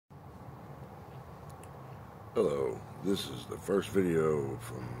Hello, this is the first video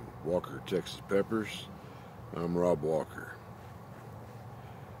from Walker, Texas Peppers. I'm Rob Walker.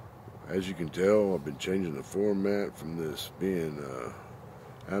 As you can tell, I've been changing the format from this being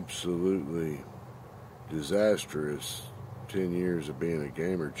absolutely disastrous 10 years of being a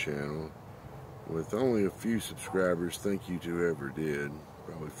gamer channel with only a few subscribers. Thank you to whoever did,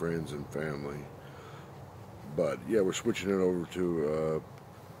 probably friends and family. But yeah, we're switching it over to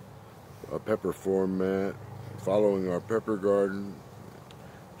a pepper format, following our pepper garden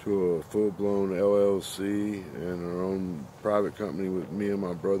to a full-blown LLC and our own private company with me and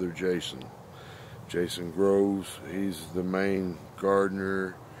my brother Jason. Jason grows. He's the main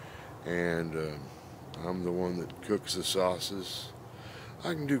gardener, and I'm the one that cooks the sauces.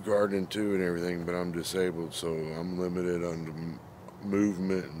 I can do gardening too and everything, but I'm disabled, so I'm limited on the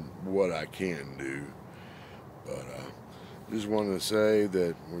movement and what I can do. But just wanted to say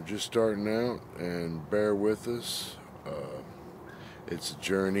that we're just starting out, and bear with us. It's a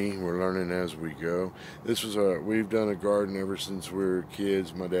journey. We're learning as we go. We've done a garden ever since we were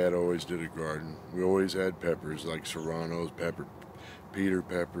kids. My dad always did a garden. We always had peppers like serranos, Peter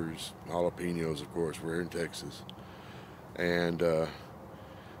peppers, jalapenos, of course. We're in Texas. And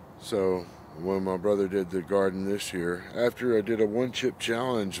so when my brother did the garden this year, after I did a one-chip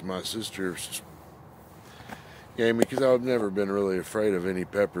challenge, my sister gave me, because I've never been really afraid of any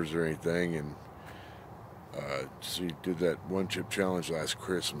peppers or anything, and she did that one-chip challenge last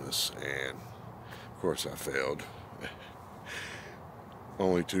Christmas, and of course I failed.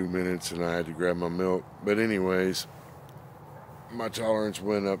 Only 2 minutes and I had to grab my milk. But anyways, my tolerance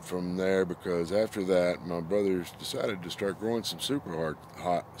went up from there, because after that my brothers decided to start growing some super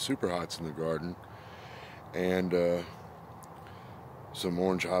hots in the garden, and some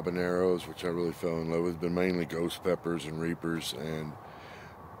orange habaneros, which I really fell in love with. Been mainly ghost peppers and reapers, and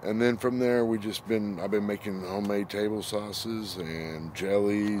then from there I've been making homemade table sauces and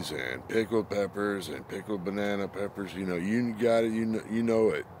jellies and pickled peppers and pickled banana peppers. You got it, you know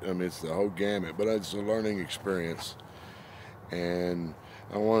it. I mean, it's the whole gamut, but it's a learning experience, and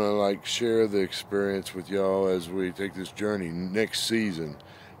I want to share the experience with y'all as we take this journey next season.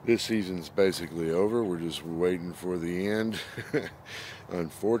 This season's basically over. We're just waiting for the end.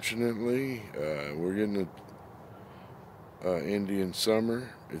 Unfortunately, we're getting an Indian summer,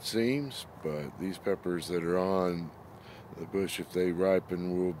 it seems, but these peppers that are on the bush, if they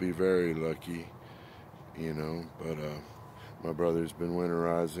ripen, we'll be very lucky, But my brother's been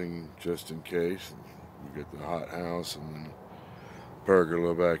winterizing just in case. We get the hot house and then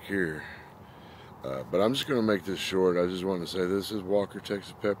pergola back here. But I'm just going to make this short. I just want to say this is Walker,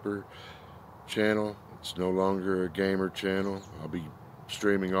 Texas Pepper channel. It's no longer a gamer channel. I'll be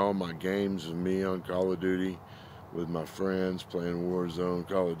streaming all my games of me on Call of Duty with my friends, playing Warzone,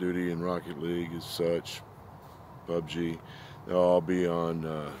 Call of Duty, and Rocket League as such, PUBG. They'll all be on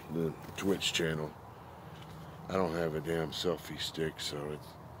the Twitch channel. I don't have a damn selfie stick, so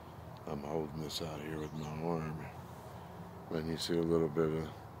I'm holding this out here with my arm. Letting you see a little bit of...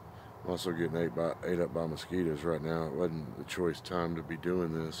 I'm also getting ate up by mosquitoes right now. It wasn't the choice time to be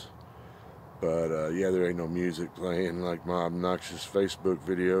doing this. But yeah, there ain't no music playing like my obnoxious Facebook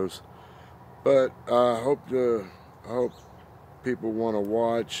videos. But I hope people want to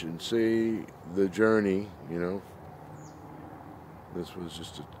watch and see the journey, This was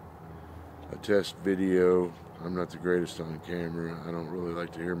just a test video. I'm not the greatest on camera. I don't really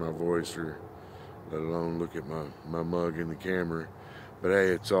like to hear my voice, or let alone look at my mug in the camera. But hey,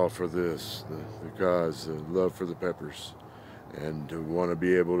 it's all for this, the cause, the love for the peppers, and to want to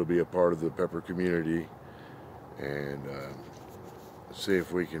be able to be a part of the pepper community, and see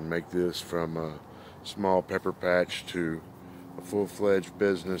if we can make this from a small pepper patch to a full-fledged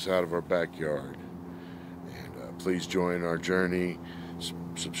business out of our backyard. And please join our journey.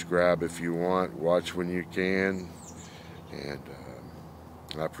 Subscribe if you want. Watch when you can. And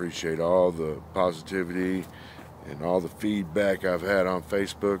I appreciate all the positivity and all the feedback I've had on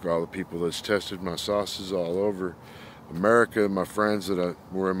Facebook, all the people that's tested my sauces all over America, my friends that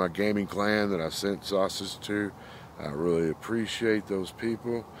were in my gaming clan that I sent sauces to. I really appreciate those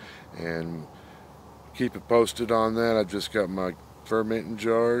people, and keep it posted on that. I've just got my fermenting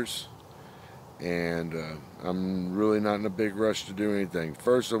jars, and I'm really not in a big rush to do anything.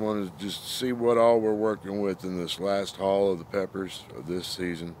 First, I want to just see what all we're working with in this last haul of the peppers of this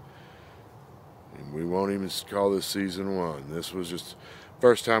season. And we won't even call this season 1. This was just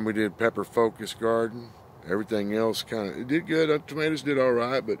first time we did pepper focus garden. Everything else it did good. Tomatoes did all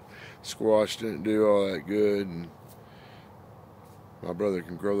right, but squash didn't do all that good. And my brother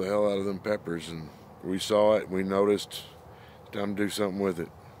can grow the hell out of them peppers, and we saw it, we noticed. It's time to do something with it.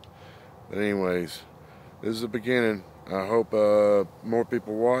 But anyways, This is the beginning. I hope more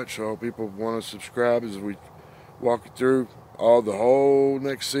people watch. I hope people want to subscribe as we walk through the whole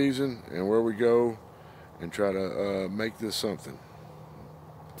next season and where we go and try to make this something.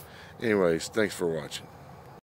 Anyways, thanks for watching.